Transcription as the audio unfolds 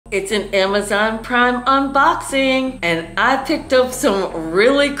It's an Amazon Prime unboxing, and I picked up some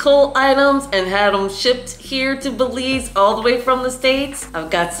really cool items and had them shipped here to Belize all the way from the States. I've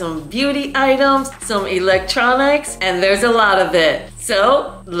got some beauty items, some electronics, and there's a lot of it.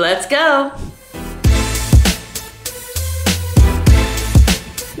 So let's go.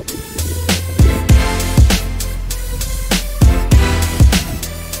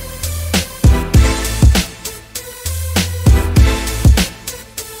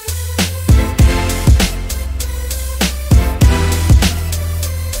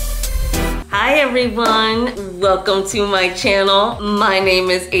 Hi everyone, welcome to my channel. My name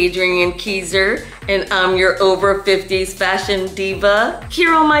is Adrienne Keyser and I'm your over 50s fashion diva.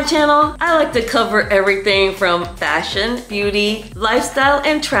 Here on my channel, I like to cover everything from fashion, beauty, lifestyle,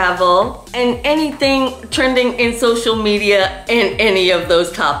 and travel, and anything trending in social media and any of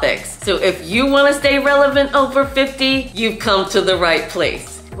those topics. So if you want to stay relevant over 50, you've come to the right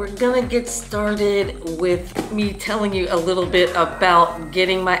place. We're gonna get started with me telling you a little bit about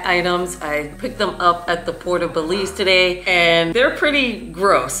getting my items. I picked them up at the Port of Belize today and they're pretty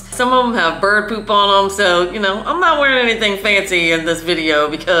gross. Some of them have bird poop on them, so you know, I'm not wearing anything fancy in this video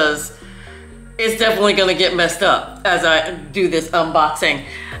because it's definitely gonna get messed up as I do this unboxing.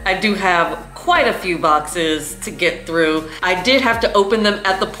 I do have quite a few boxes to get through. I did have to open them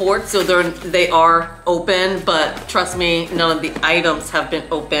at the port, so they are open, but trust me, none of the items have been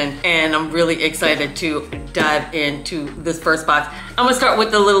open, and I'm really excited to dive into this first box. I'm gonna start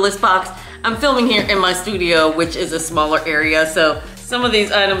with the littlest box. I'm filming here in my studio, which is a smaller area, so some of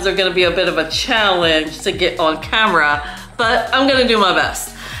these items are gonna be a bit of a challenge to get on camera, but I'm gonna do my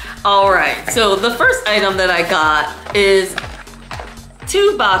best. All right, so the first item that I got is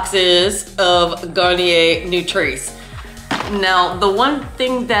 2 boxes of Garnier Nutrice. Now, the one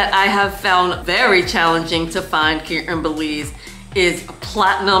thing that I have found very challenging to find here in Belize is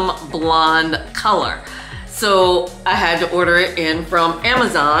platinum blonde color. So I had to order it in from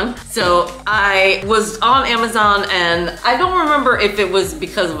Amazon. So I was on Amazon and I don't remember if it was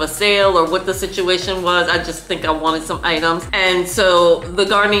because of a sale or what the situation was. I just think I wanted some items. And so the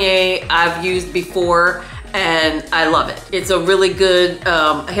Garnier I've used before and I love it. It's a really good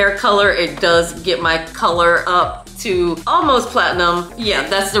hair color. It does get my color up to almost platinum. Yeah,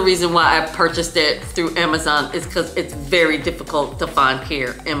 that's the reason why I purchased it through Amazon, is because it's very difficult to find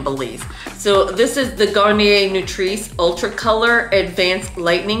here in Belize. So this is the Garnier Nutrice Ultra Color Advanced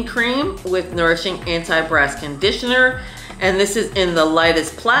Lightening Cream with Nourishing Anti-Brass Conditioner. And this is in the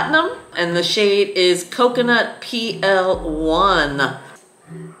lightest platinum, and the shade is Coconut PL1.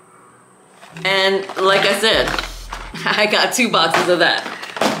 And like I said, I got 2 boxes of that.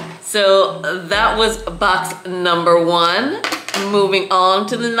 So that was box number 1. Moving on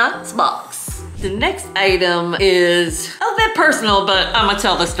to the next box. The next item is a bit personal, but I'm gonna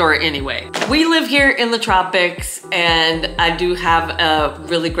tell the story anyway. We live here in the tropics and I do have a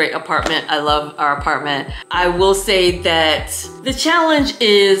really great apartment. I love our apartment. I will say that the challenge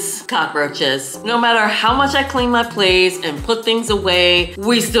is cockroaches. No matter how much I clean my place and put things away,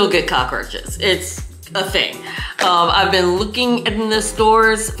 we still get cockroaches. It's a thing. I've been looking in the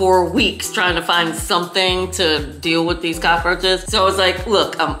stores for weeks trying to find something to deal with these cockroaches. So I was like,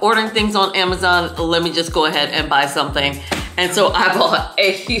 look, I'm ordering things on Amazon. Let me just go ahead and buy something. And so I bought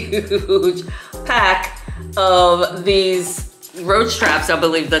a huge pack of these roach traps, I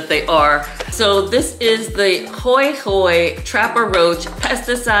believe that they are. So this is the Hoi Hoi Trapper Roach,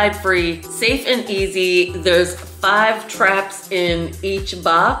 pesticide free, safe and easy. There's 5 traps in each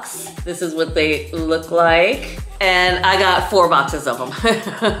box. This is what they look like. And I got 4 boxes of them.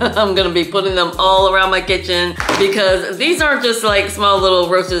 I'm gonna be putting them all around my kitchen because these aren't just like small little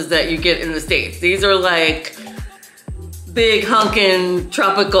roaches that you get in the States. These are like big hunkin'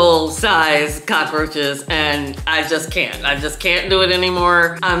 tropical size cockroaches, and I just can't do it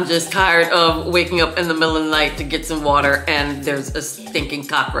anymore. I'm just tired of waking up in the middle of the night to get some water and there's a stinking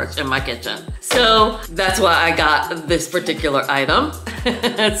cockroach in my kitchen. So that's why I got this particular item.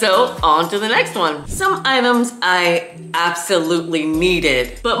 So on to the next one. Some items I absolutely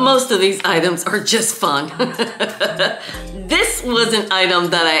needed, but most of these items are just fun. This was an item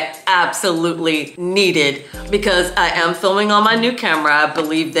that I absolutely needed because I am filming on my new camera. I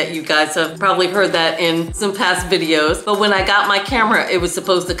believe that you guys have probably heard that in some past videos, but when I got my camera, it was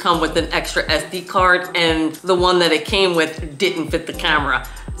supposed to come with an extra SD card, and the one that it came with didn't fit the camera.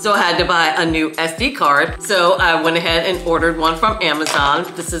 So I had to buy a new SD card. So I went ahead and ordered one from Amazon.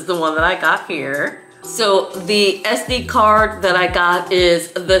 This is the one that I got here. So the SD card that I got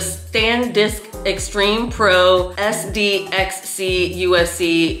is the SanDisk Extreme Pro SDXC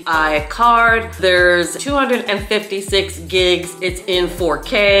UHS-I card. There's 256 gigs. It's in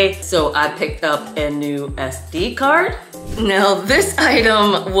 4K, so I picked up a new SD card. Now this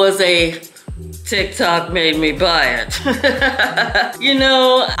item was a TikTok made me buy it. You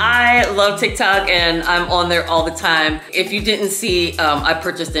know, I love TikTok and I'm on there all the time. If you didn't see, I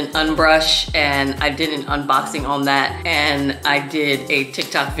purchased an unbrush and I did an unboxing on that, and I did a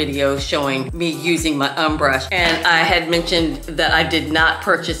TikTok video showing me using my unbrush, and I had mentioned that I did not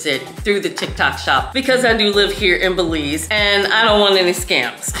purchase it through the TikTok shop because I do live here in Belize and I don't want any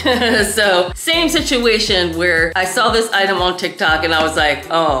scams. So same situation where I saw this item on TikTok and I was like,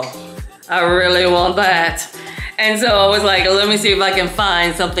 oh, I really want that. And so I was like, let me see if I can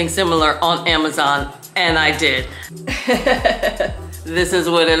find something similar on Amazon, and I did. This is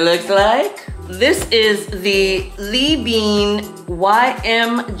what it looks like. This is the Leebein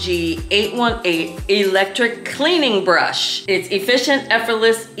YMG 818 electric cleaning brush. It's efficient,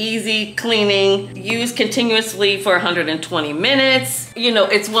 effortless, easy cleaning, used continuously for 120 minutes. You know,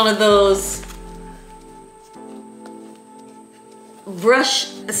 it's one of those brush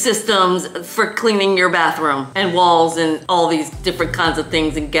systems for cleaning your bathroom and walls and all these different kinds of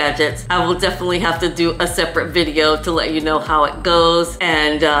things and gadgets. I will definitely have to do a separate video to let you know how it goes.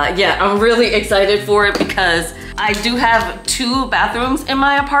 And yeah, I'm really excited for it because I do have 2 bathrooms in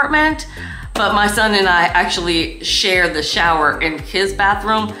my apartment, but my son and I actually share the shower in his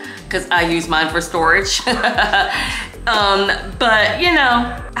bathroom because I use mine for storage. But you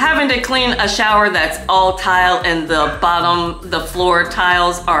know, having to clean a shower that's all tile and the floor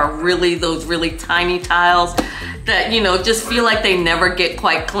tiles are really those really tiny tiles that, you know, just feel like they never get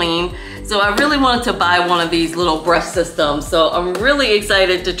quite clean. So I really wanted to buy one of these little brush systems. So I'm really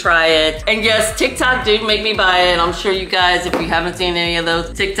excited to try it. And yes, TikTok did make me buy it. I'm sure you guys, if you haven't seen any of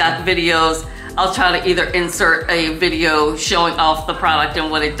those TikTok videos, I'll try to either insert a video showing off the product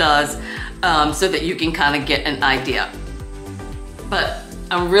and what it does, so that you can kind of get an idea. But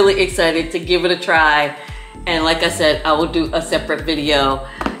I'm really excited to give it a try. And like I said, I will do a separate video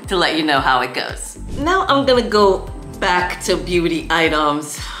to let you know how it goes. Now I'm gonna go back to beauty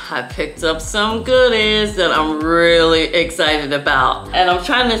items. I picked up some goodies that I'm really excited about. And I'm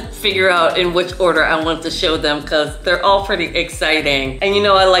trying to figure out in which order I want to show them because they're all pretty exciting. And you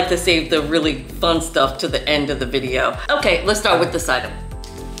know, I like to save the really fun stuff to the end of the video. Okay, let's start with this item.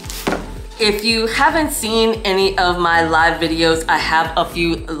 If you haven't seen any of my live videos, I have a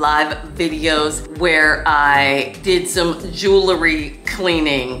few live videos where I did some jewelry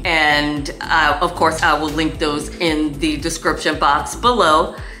cleaning, and of course I will link those in the description box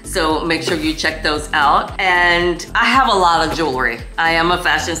below. So make sure you check those out. And I have a lot of jewelry. I am a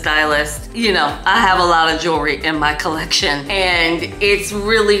fashion stylist. You know, I have a lot of jewelry in my collection, and it's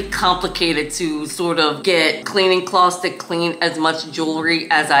really complicated to sort of get cleaning cloths to clean as much jewelry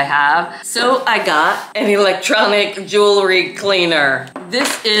as I have. So I got an electronic jewelry cleaner.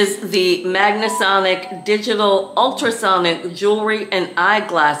 This is the Magnasonic digital ultrasonic jewelry and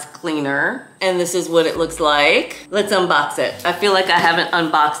eyeglass cleaner. And this is what it looks like. Let's unbox it. I feel like I haven't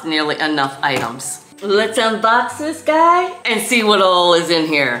unboxed nearly enough items. Let's unbox this guy and see what all is in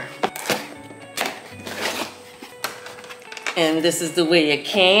here. And this is the way it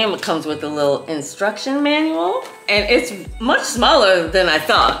came. It comes with a little instruction manual. And it's much smaller than I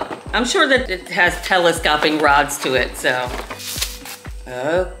thought. I'm sure that it has telescoping rods to it, so.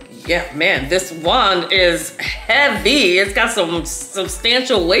 Yeah, man, this wand is heavy. It's got some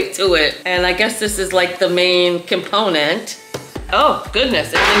substantial weight to it. And I guess this is like the main component. Oh,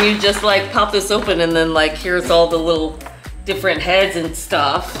 goodness. And then you just like pop this open and then like here's all the little different heads and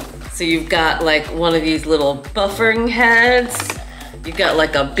stuff. So you've got like one of these little buffering heads. You've got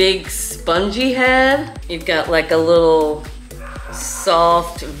like a big spongy head. You've got like a little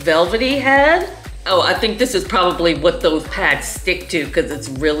soft velvety head. Oh, I think this is probably what those pads stick to because it's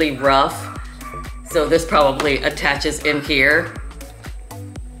really rough. So this probably attaches in here.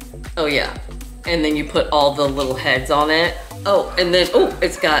 Oh yeah. And then you put all the little heads on it. Oh, and then, oh,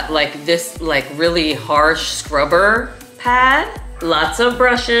 it's got like this like really harsh scrubber pad. Lots of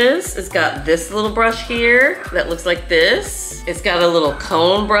brushes. It's got this little brush here that looks like this. It's got a little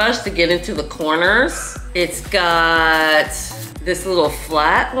cone brush to get into the corners. It's got this little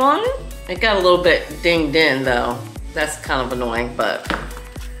flat one. It got a little bit dinged in though. That's kind of annoying, but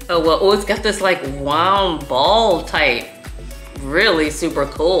oh well. Oh, it's got this like wound ball type. Really super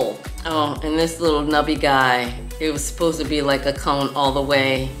cool. Oh, and this little nubby guy. It was supposed to be like a cone all the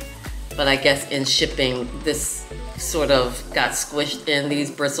way, but I guess in shipping, this sort of got squished in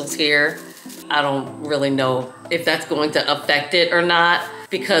these bristles here. I don't really know if that's going to affect it or not.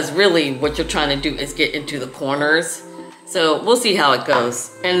 because really what you're trying to do is get into the corners. So we'll see how it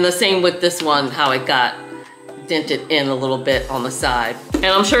goes. And the same with this one, how it got dented in a little bit on the side. And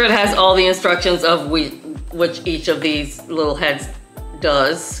I'm sure it has all the instructions of which each of these little heads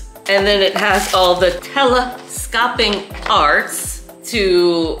does. And then it has all the telescoping parts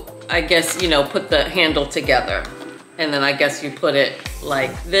to, I guess, you know, put the handle together. And then I guess you put it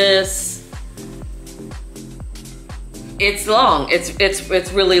like this. It's long,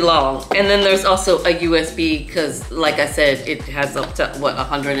 it's really long. And then there's also a USB, because like I said, it has up to, what,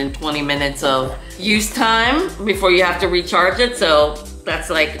 120 minutes of use time before you have to recharge it. So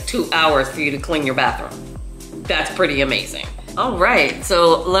that's like 2 hours for you to clean your bathroom. That's pretty amazing. All right,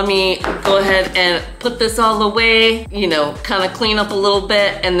 so let me go ahead and put this all away, you know, kind of clean up a little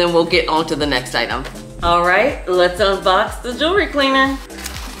bit, and then we'll get on to the next item. All right, let's unbox the jewelry cleaner.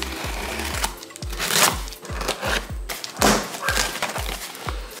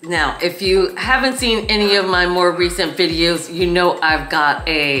 Now, if you haven't seen any of my more recent videos, you know I've got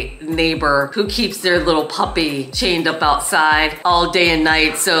a neighbor who keeps their little puppy chained up outside all day and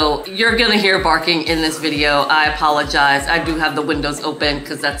night. So you're gonna hear barking in this video. I apologize. I do have the windows open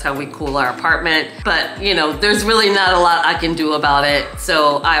because that's how we cool our apartment. But you know, there's really not a lot I can do about it.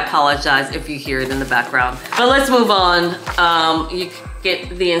 So I apologize if you hear it in the background. But let's move on. You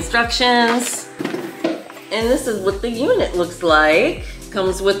get the instructions. And this is what the unit looks like.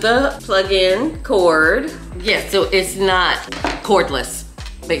 Comes with a plug-in cord. Yeah, so it's not cordless,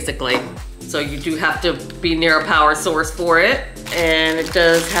 basically. So you do have to be near a power source for it. And it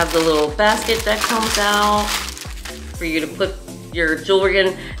does have the little basket that comes out for you to put your jewelry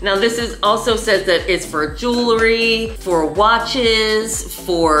in. Now this is also says that it's for jewelry, for watches,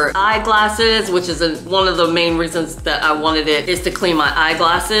 for eyeglasses, which is one of the main reasons that I wanted it, is to clean my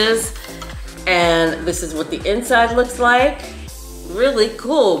eyeglasses. And this is what the inside looks like. Really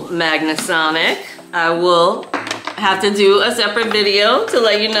cool, Magnasonic. I will have to do a separate video to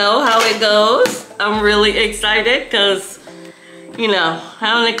let you know how it goes. I'm really excited because, you know,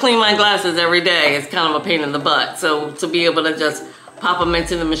 having to clean my glasses every day is kind of a pain in the butt. So to be able to just pop them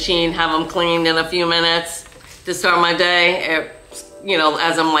into the machine, have them cleaned in a few minutes to start my day, you know,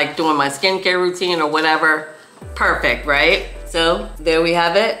 as I'm like doing my skincare routine or whatever, perfect, right? So there we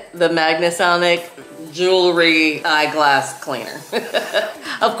have it, the Magnasonic jewelry eyeglass cleaner.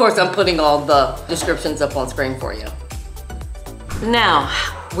 Of course, I'm putting all the descriptions up on screen for you. Now,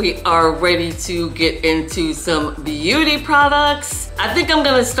 we are ready to get into some beauty products. I think I'm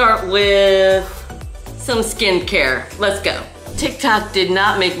gonna start with some skincare. Let's go. TikTok did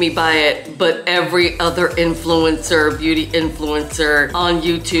not make me buy it, but every other influencer, beauty influencer on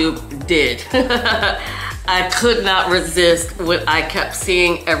YouTube did. I could not resist what I kept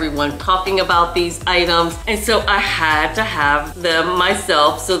seeing everyone talking about these items. And so I had to have them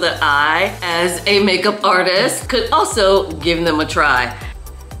myself so that I, as a makeup artist, could also give them a try.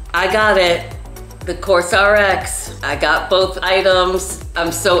 I got it, the COSRX. I got both items.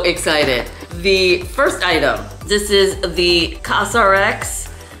 I'm so excited. The first item, this is the COSRX.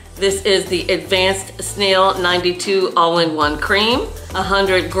 This is the Advanced Snail 92 All-in-One Cream.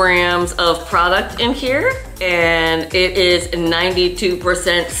 100 grams of product in here, and it is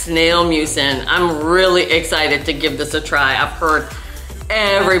 92% snail mucin. I'm really excited to give this a try. I've heard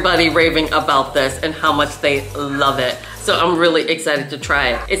everybody raving about this and how much they love it. So I'm really excited to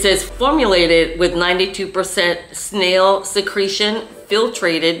try it. It says formulated with 92% snail secretion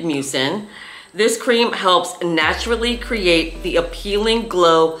filtrated mucin. This cream helps naturally create the appealing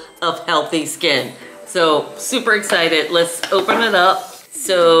glow of healthy skin. So super excited. Let's open it up.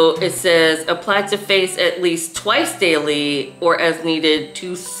 So it says apply to face at least twice daily or as needed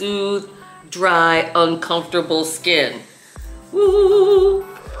to soothe dry, uncomfortable skin. Woo!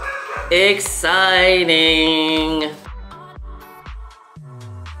 Exciting.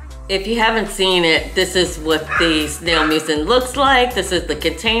 If you haven't seen it, this is what the snail mucin looks like. This is the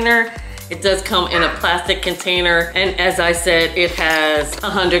container. It does come in a plastic container. And as I said, it has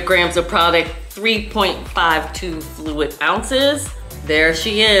 100 grams of product, 3.52 fluid ounces. There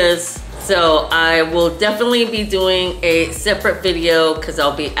she is. So I will definitely be doing a separate video because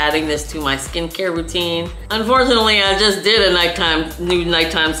I'll be adding this to my skincare routine. Unfortunately, I just did a new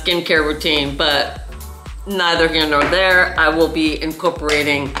nighttime skincare routine, but neither here nor there. I will be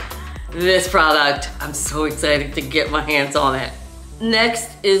incorporating this product. I'm so excited to get my hands on it. Next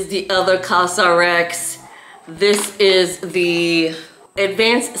is the other COSRX. This is the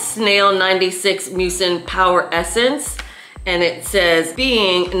Advanced Snail 96 Mucin Power Essence. And it says,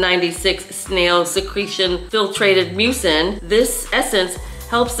 being 96 snail secretion filtrated mucin, this essence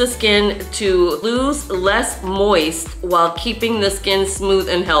helps the skin to lose less moist while keeping the skin smooth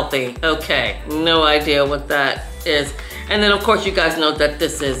and healthy. Okay, no idea what that is. And then of course you guys know that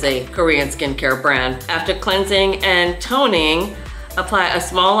this is a Korean skincare brand. After cleansing and toning, apply a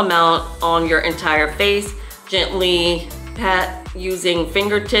small amount on your entire face. Gently pat using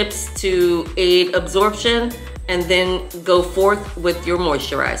fingertips to aid absorption, and then go forth with your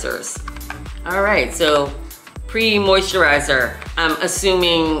moisturizers. All right, so pre-moisturizer. I'm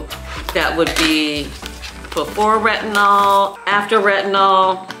assuming that would be before retinol, after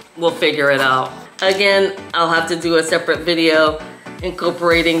retinol. We'll figure it out. Again, I'll have to do a separate video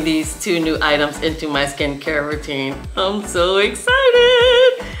incorporating these two new items into my skincare routine. I'm so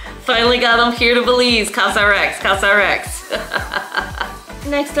excited. Finally got them here to Belize. COSRX, COSRX.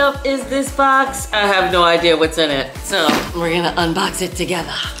 Next up is this box. I have no idea what's in it, so we're gonna unbox it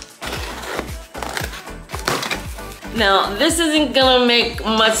together. Now, this isn't gonna make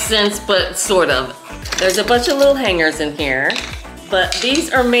much sense, but sort of. There's a bunch of little hangers in here, but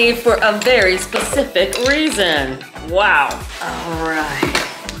these are made for a very specific reason. Wow. All right.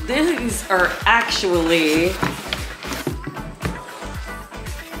 These are actually,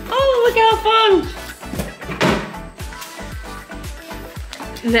 oh, look how fun.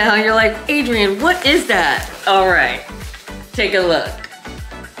 Now you're like, Adrienne, what is that? All right, take a look.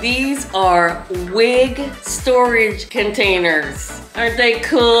 These are wig storage containers. Aren't they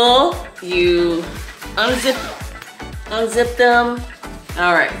cool? You unzip them.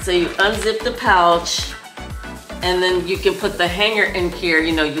 All right, so you unzip the pouch, and then you can put the hanger in here.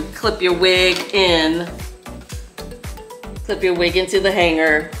 You know, you clip your wig in, clip your wig into the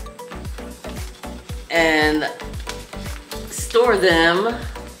hanger, and store them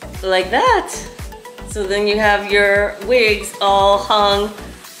like that. So then you have your wigs all hung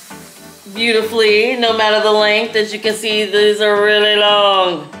beautifully, no matter the length. As you can see, these are really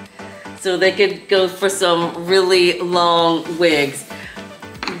long. So they could go for some really long wigs.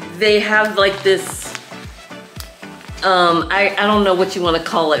 They have like this, I don't know what you want to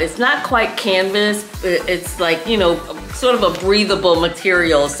call it. It's not quite canvas. It's like, you know, sort of a breathable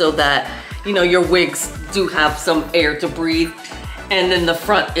material so that, you know, your wigs do have some air to breathe. And then the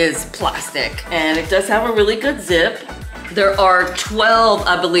front is plastic. And it does have a really good zip. There are 12,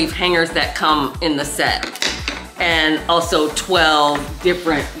 I believe, hangers that come in the set. And also 12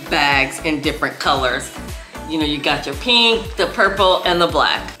 different bags in different colors. You know, you got your pink, the purple, and the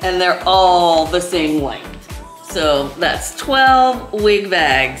black. And they're all the same length. So that's 12 wig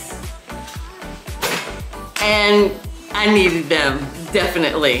bags. And I needed them,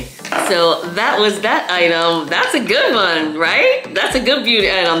 definitely. So that was that item. That's a good one, right? That's a good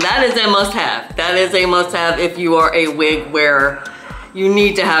beauty item. That is a must-have. That is a must-have if you are a wig wearer. You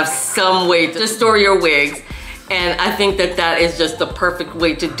need to have some way to store your wigs. And I think that that is just the perfect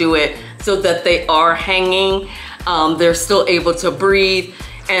way to do it so that they are hanging. They're still able to breathe,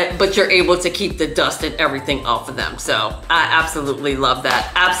 but you're able to keep the dust and everything off of them. So I absolutely love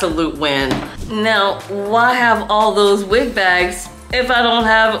that. Absolute win. Now, why have all those wig bags if I don't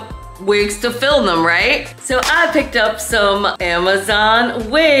have wigs to fill them, right? So I picked up some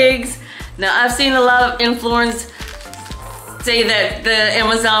Amazon wigs. Now I've seen a lot of influencers say that the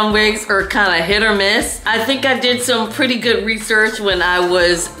Amazon wigs are kind of hit or miss. I think I did some pretty good research when I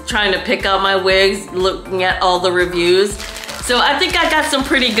was trying to pick out my wigs, looking at all the reviews. So I think I got some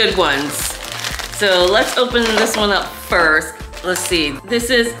pretty good ones. So let's open this one up first. Let's see.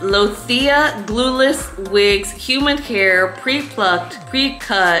 This is Lothia Glueless Wigs Human Hair Pre-Plucked,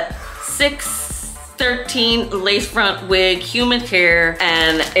 Pre-Cut 613 Lace Front Wig Human Hair,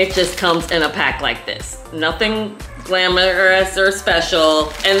 and it just comes in a pack like this. Nothing glamorous or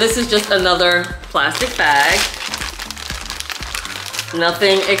special. And this is just another plastic bag.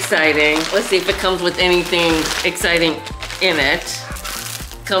 Nothing exciting. Let's see if it comes with anything exciting in it.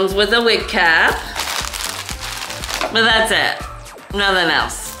 Comes with a wig cap. But that's it. Nothing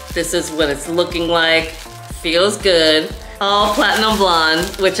else. This is what it's looking like. Feels good. All platinum blonde,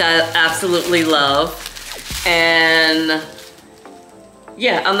 which I absolutely love. And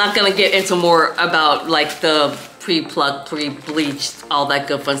yeah, I'm not gonna get into more about like the pre-plucked, pre-bleached, all that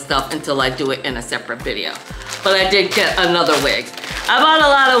good fun stuff until I do it in a separate video. But I did get another wig. I bought a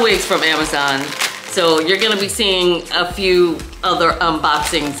lot of wigs from Amazon, so you're gonna be seeing a few other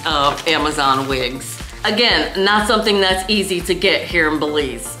unboxings of Amazon wigs. Again, not something that's easy to get here in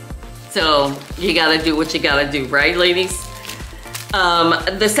Belize. So you gotta do what you gotta do, right, ladies?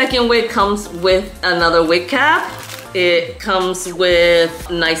 The second wig comes with another wig cap. It comes with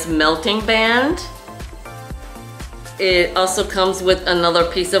a nice melting band. It also comes with another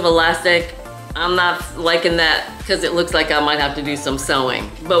piece of elastic. I'm not liking that because it looks like I might have to do some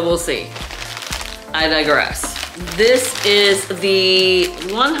sewing, but we'll see. I digress. This is the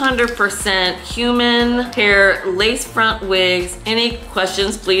 100% human hair lace front wigs. Any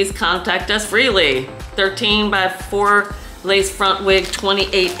questions, please contact us freely. 13 by 4 lace front wig,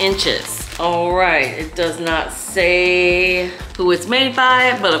 28 inches. All right, it does not say who it's made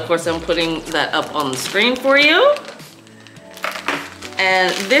by, but of course I'm putting that up on the screen for you.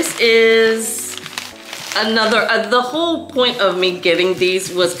 And this is another, the whole point of me getting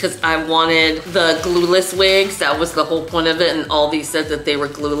these was because I wanted the glueless wigs. That was the whole point of it, and all these said that they were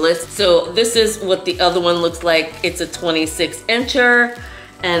glueless. So this is what the other one looks like. It's a 26 incher.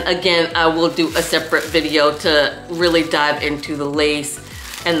 And again, I will do a separate video to really dive into the lace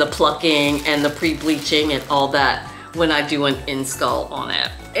and the plucking and the pre-bleaching and all that when I do an install on it.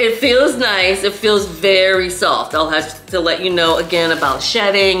 It feels nice, it feels very soft. I'll have to let you know again about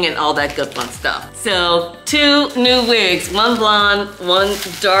shedding and all that good fun stuff. So 2 new wigs, one blonde, one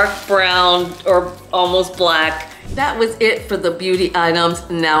dark brown or almost black. That was it for the beauty items.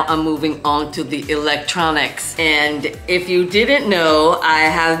 Now I'm moving on to the electronics. And if you didn't know, I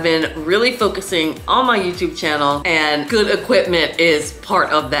have been really focusing on my YouTube channel, and good equipment is part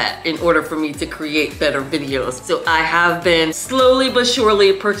of that in order for me to create better videos. So I have been slowly but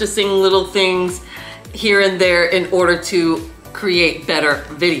surely purchasing little things here and there in order to create better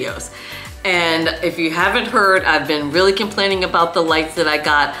videos. And if you haven't heard, I've been really complaining about the lights that I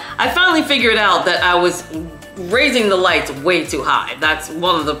got. I finally figured out that I was raising the lights way too high. That's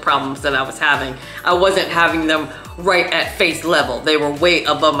one of the problems that I was having. I wasn't having them right at face level. They were way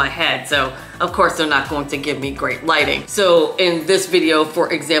above my head. So of course they're not going to give me great lighting. So in this video,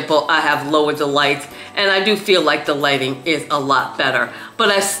 for example, I have lowered the lights, and I do feel like the lighting is a lot better, but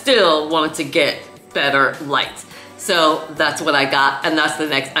I still wanted to get better lights. So that's what I got, and that's the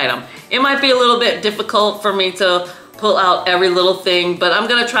next item. It might be a little bit difficult for me to pull out every little thing, but I'm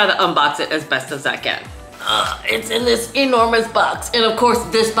gonna try to unbox it as best as I can. It's in this enormous box, and of course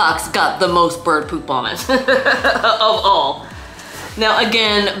this box got the most bird poop on it of all. Now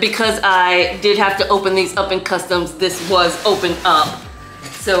again, because I did have to open these up in customs, this was opened up.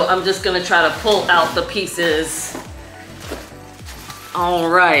 So I'm just gonna try to pull out the pieces. All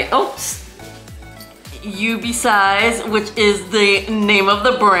right, oops. UB Size, which is the name of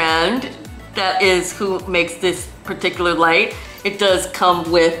the brand. That is who makes this particular light. It does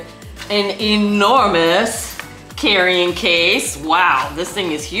come with an enormous carrying case. Wow, this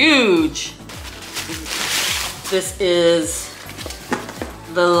thing is huge. This is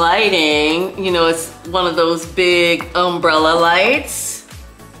the lighting. You know, it's one of those big umbrella lights.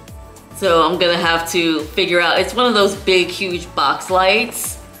 So I'm gonna have to figure out, it's one of those big, huge box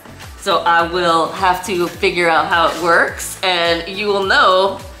lights. So I will have to figure out how it works, and you will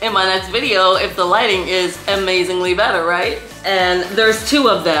know in my next video if the lighting is amazingly better, right? And there's 2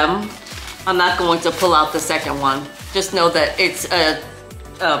 of them. I'm not going to pull out the second one. Just know that it's a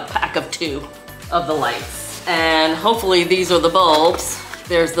pack of 2 of the lights. And hopefully these are the bulbs.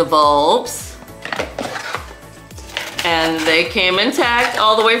 There's the bulbs. And they came intact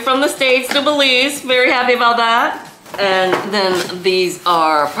all the way from the States to Belize. Very happy about that. And then these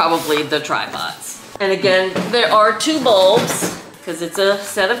are probably the tripods. And again, there are 2 bulbs because it's a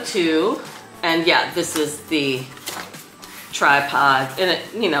set of 2. And yeah, this is the tripod. And it,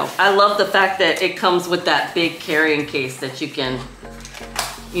 you know, I love the fact that it comes with that big carrying case that you can,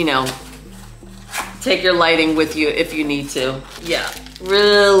 you know, take your lighting with you if you need to. Yeah,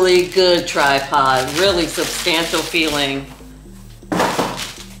 really good tripod, really substantial feeling.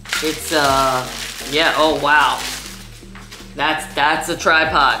 It's yeah, oh wow. That's a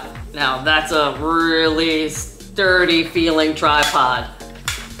tripod. Now that's a really sturdy feeling tripod.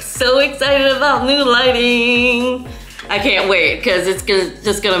 So excited about new lighting. I can't wait because it's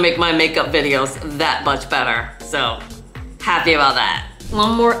just gonna make my makeup videos that much better. So happy about that.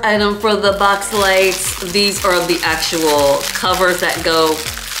 One more item for the box lights. These are the actual covers that go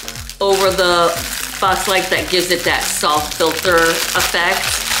over the box light that gives it that soft filter effect.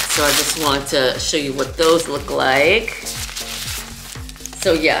 So I just wanted to show you what those look like.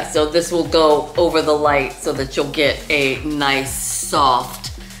 So yeah, so this will go over the light so that you'll get a nice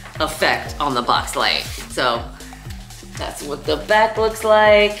soft effect on the box light. So that's what the back looks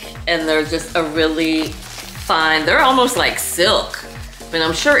like. And they're just a really fine, they're almost like silk, but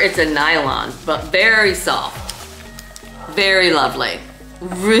I'm sure it's a nylon, but very soft, very lovely.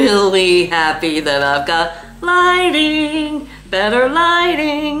 Really happy that I've got lighting, better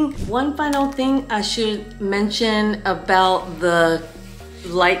lighting. One final thing I should mention about the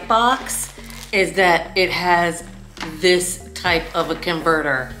light box is that it has this type of a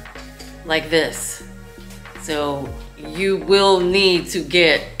converter, like this. So you will need to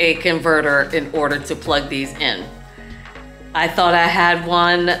get a converter in order to plug these in. I thought I had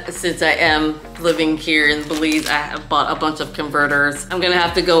one. Since I am living here in Belize, I have bought a bunch of converters. I'm gonna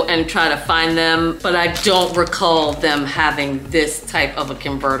have to go and try to find them, but I don't recall them having this type of a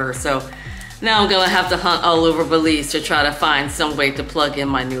converter. So now I'm gonna have to hunt all over Belize to try to find some way to plug in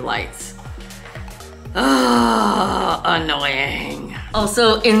my new lights. Ah, annoying.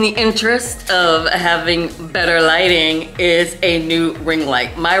 Also, in the interest of having better lighting is a new ring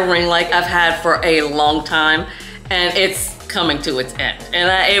light. My ring light I've had for a long time, and it's coming to its end. And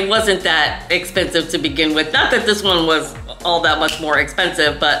it wasn't that expensive to begin with. Not that this one was all that much more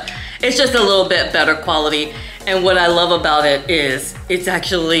expensive, but it's just a little bit better quality. And what I love about it is it's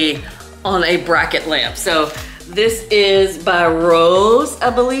actually on a bracket lamp. So this is by Roach, I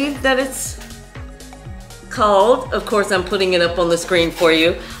believe that it's called. Of course, I'm putting it up on the screen for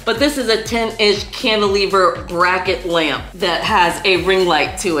you. But this is a 10-inch cantilever bracket lamp that has a ring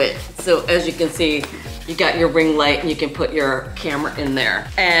light to it. So as you can see, you got your ring light and you can put your camera in there.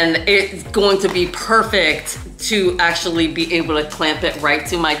 And it's going to be perfect to actually be able to clamp it right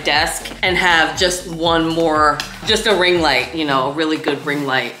to my desk and have just one more, just a ring light, you know, a really good ring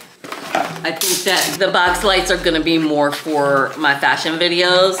light. I think that the box lights are gonna be more for my fashion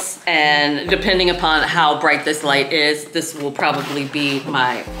videos, and depending upon how bright this light is, this will probably be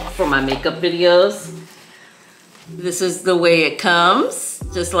for my makeup videos. This is the way it comes,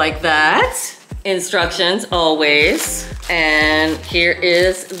 just like that. Instructions always. And here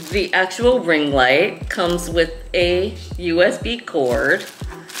is the actual ring light. Comes with a USB cord.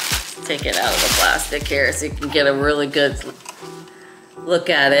 Take it out of the plastic here so you can get a really good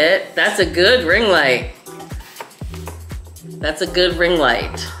look at it. That's a good ring light. That's a good ring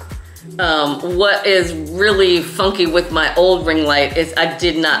light. What is really funky with my old ring light is I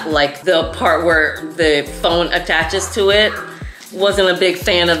did not like the part where the phone attaches to it. Wasn't a big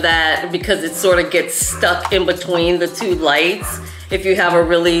fan of that because it sort of gets stuck in between the two lights if you have a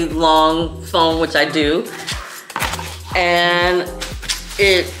really long phone, which I do. And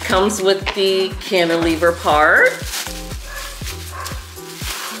it comes with the cantilever part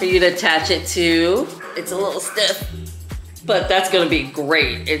for you to attach it to. It's a little stiff, but that's gonna be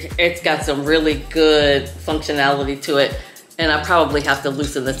great. It's got some really good functionality to it, and I probably have to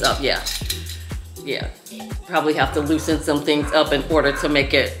loosen this up, yeah. Probably have to loosen some things up in order to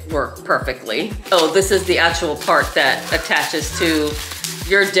make it work perfectly. Oh, this is the actual part that attaches to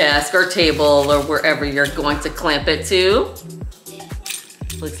your desk or table or wherever you're going to clamp it to.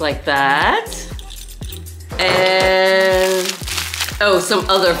 Looks like that. And, oh, some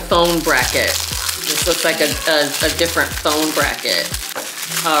other phone bracket. This looks like a different phone bracket.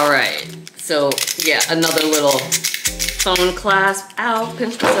 All right, so yeah, another little phone clasp. Ow,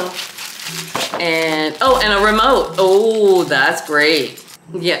 pinch myself. And, oh, and a remote. Oh, that's great.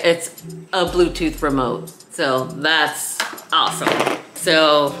 Yeah, it's a Bluetooth remote. So that's awesome.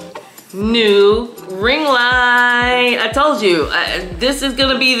 So, new ring light. I told you, this is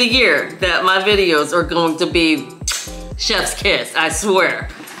gonna be the year that my videos are going to be chef's kiss, I swear.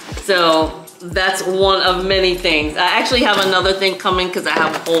 So that's one of many things. I actually have another thing coming because I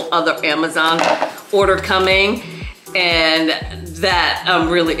have a whole other Amazon order coming, and that I'm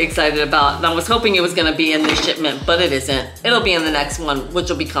really excited about. And I was hoping it was gonna be in this shipment, but it isn't. It'll be in the next one, which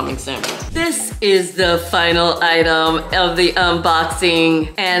will be coming soon. This is the final item of the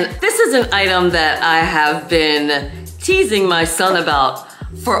unboxing. And this is an item that I have been teasing my son about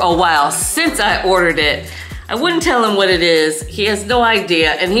for a while since I ordered it. I wouldn't tell him what it is. He has no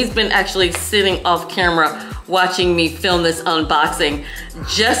idea. And he's been actually sitting off camera watching me film this unboxing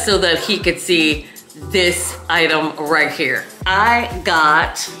just so that he could see this item right here.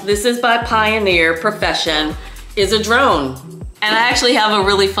 This is by Pioneer Profession, is a drone. And I actually have a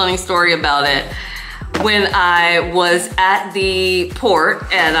really funny story about it. When I was at the port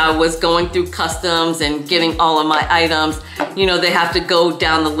and I was going through customs and getting all of my items, you know, they have to go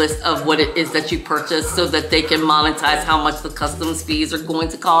down the list of what it is that you purchased so that they can monetize how much the customs fees are going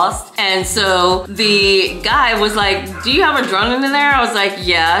to cost. And so the guy was like, do you have a drone in there? I was like,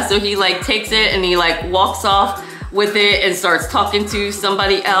 yeah. So he like takes it and he like walks off with it and starts talking to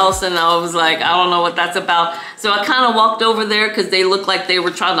somebody else, and I was like, I don't know what that's about. So I kind of walked over there because they looked like they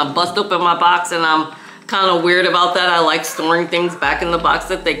were trying to bust open my box, and I'm kind of weird about that. I like storing things back in the box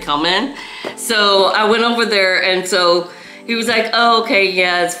that they come in. So I went over there, and so he was like, oh, okay,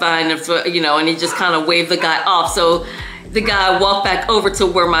 yeah, it's fine. It's, you know, and he just kind of waved the guy off. So the guy walked back over to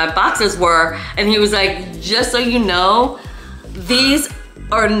where my boxes were, and he was like, just so you know, these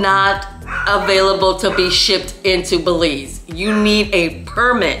are not available to be shipped into Belize. You need a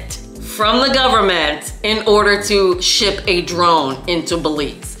permit from the government in order to ship a drone into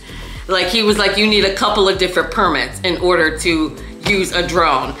Belize. Like he was like, you need a couple of different permits in order to use a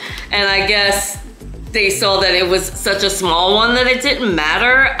drone. And I guess they saw that it was such a small one that it didn't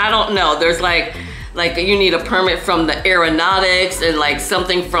matter. I don't know. There's like you need a permit from the aeronautics and like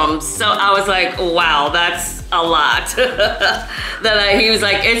something from, so I was like, wow, that's a lot. He was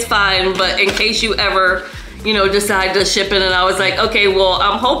like, it's fine, but in case you ever, you know, decide to ship it. And I was like, okay, well,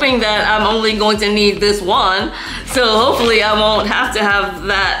 I'm hoping that I'm only going to need this one. So hopefully I won't have to have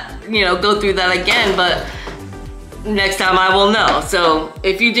that, you know, go through that again, but next time I will know. So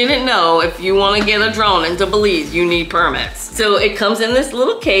if you didn't know, if you want to get a drone into Belize, you need permits. So it comes in this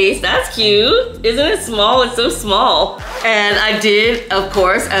little case. That's cute. Isn't it small? It's so small. And I did, of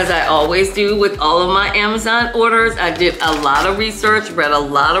course, as I always do with all of my Amazon orders, I did a lot of research, read a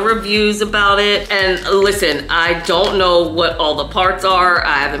lot of reviews about it. And listen, I don't know what all the parts are.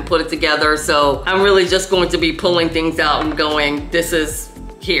 I haven't put it together. So I'm really just going to be pulling things out and going, this is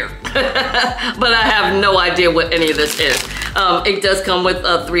here. But I have no idea what any of this is. It does come with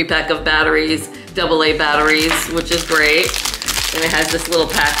a 3-pack of batteries, AA batteries, which is great. And it has this little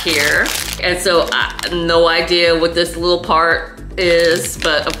pack here. And so no idea what this little part is,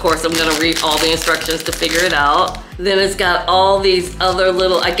 but of course I'm gonna read all the instructions to figure it out. Then it's got all these other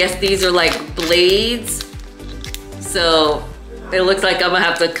little, I guess these are like blades. So it looks like I'm gonna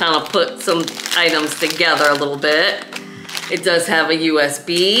have to kind of put some items together a little bit. It does have a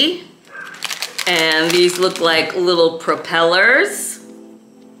USB, and these look like little propellers.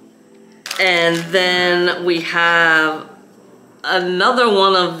 And then we have another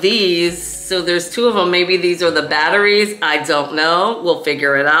one of these. So there's 2 of them. Maybe these are the batteries. I don't know. We'll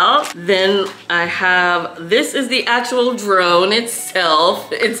figure it out. Then I have, this is the actual drone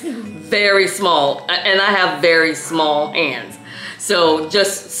itself. It's very small, and I have very small hands. So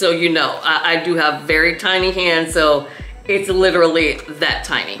just so you know, I do have very tiny hands, so it's literally that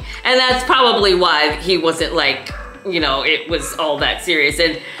tiny. And that's probably why he wasn't like, you know, it was all that serious.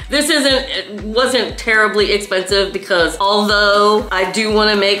 And this wasn't terribly expensive, because although I do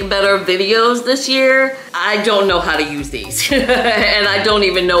want to make better videos this year, I don't know how to use these. And I don't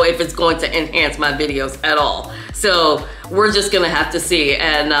even know if it's going to enhance my videos at all. So we're just gonna have to see.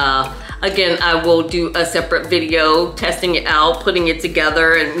 And again, I will do a separate video testing it out, putting it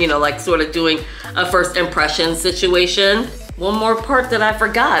together, and, you know, like sort of doing a first impression situation. One more part that I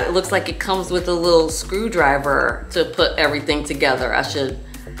forgot. It looks like it comes with a little screwdriver to put everything together. I should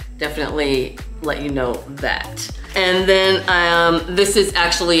definitely let you know that. And then this is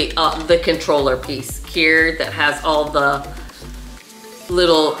actually the controller piece here that has all the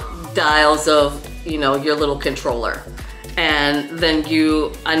little dials of, you know, your little controller. And then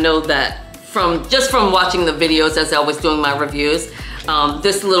I know that just from watching the videos as I was doing my reviews,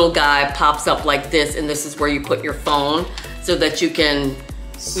 this little guy pops up like this, and this is where you put your phone so that you can,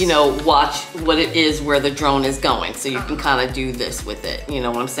 you know, watch what it is where the drone is going. So you can kind of do this with it, you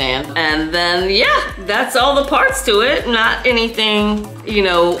know what I'm saying? And then, yeah, that's all the parts to it. Not anything, you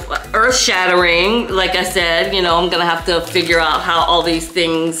know, earth-shattering. Like I said, you know, I'm gonna have to figure out how all these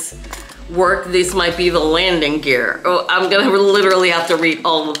things work. This might be the landing gear. Oh, I'm gonna literally have to read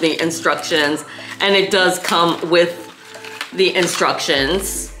all of the instructions, and it does come with the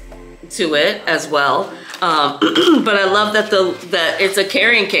instructions to it as well. But I love that it's a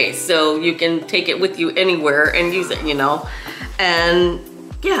carrying case, so you can take it with you anywhere and use it, you know. And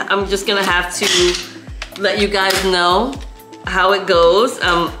yeah, I'm just gonna have to let you guys know how it goes.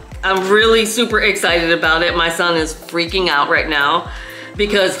 I'm really super excited about it. My son is freaking out right now,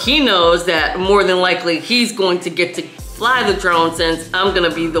 because he knows that more than likely he's going to get to fly the drone, since I'm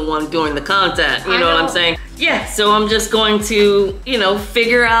gonna be the one doing the content, you know what I'm saying? Yeah, so I'm just going to, you know,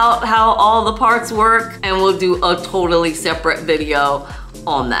 figure out how all the parts work, and we'll do a totally separate video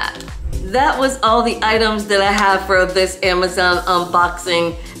on that. That was all the items that I have for this Amazon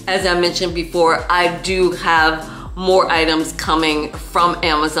unboxing. As I mentioned before, I do have more items coming from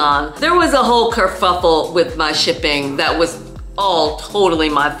Amazon. There was a whole kerfuffle with my shipping that was all totally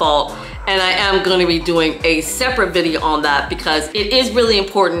my fault, and I am going to be doing a separate video on that, because it is really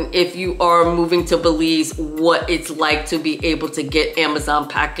important if you are moving to Belize what it's like to be able to get Amazon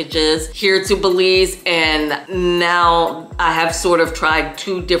packages here to Belize. And now I have sort of tried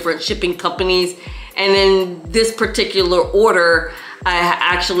 2 different shipping companies, and in this particular order I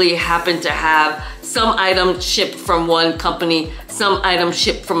actually happen to have some items shipped from one company, some items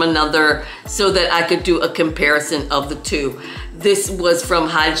shipped from another, so that I could do a comparison of the 2. This was from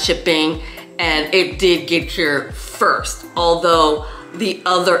Hide Shipping, and it did get here first, although the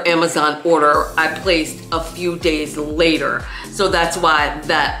other Amazon order I placed a few days later. So that's why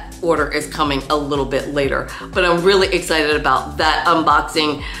that order is coming a little bit later. But I'm really excited about that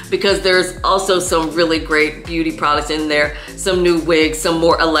unboxing because there's also some really great beauty products in there, some new wigs, some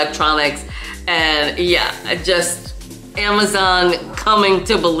more electronics, and yeah, just Amazon coming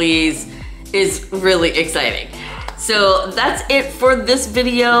to Belize is really exciting. So that's it for this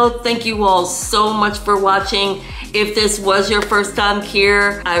video. Thank you all so much for watching. If this was your first time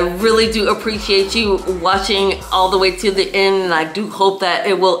here, I really do appreciate you watching all the way to the end, and I do hope that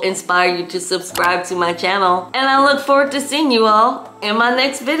it will inspire you to subscribe to my channel. And I look forward to seeing you all in my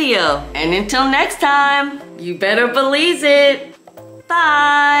next video. And until next time, you better Belize it.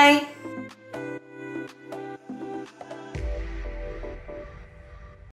 Bye.